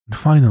And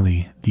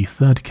finally, the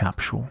third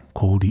capsule,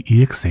 called the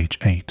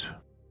EXH-8.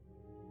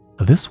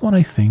 This one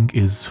I think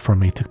is,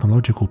 from a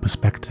technological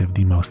perspective,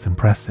 the most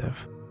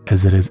impressive,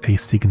 as it is a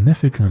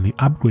significantly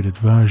upgraded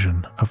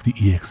version of the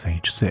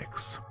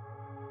EXH-6.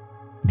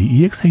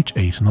 The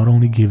EXH-8 not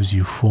only gives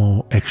you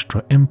 4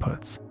 extra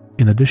inputs,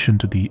 in addition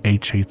to the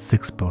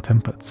H8 built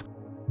inputs,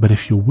 but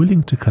if you're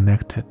willing to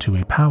connect it to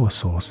a power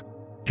source,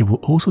 it will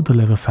also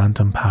deliver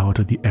phantom power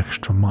to the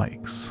extra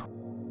mics.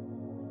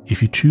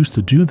 If you choose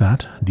to do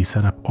that, the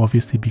setup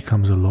obviously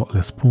becomes a lot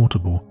less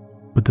portable,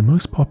 but the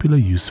most popular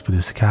use for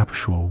this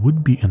capsule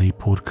would be in a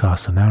podcast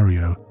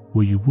scenario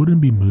where you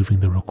wouldn't be moving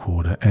the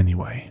recorder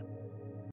anyway.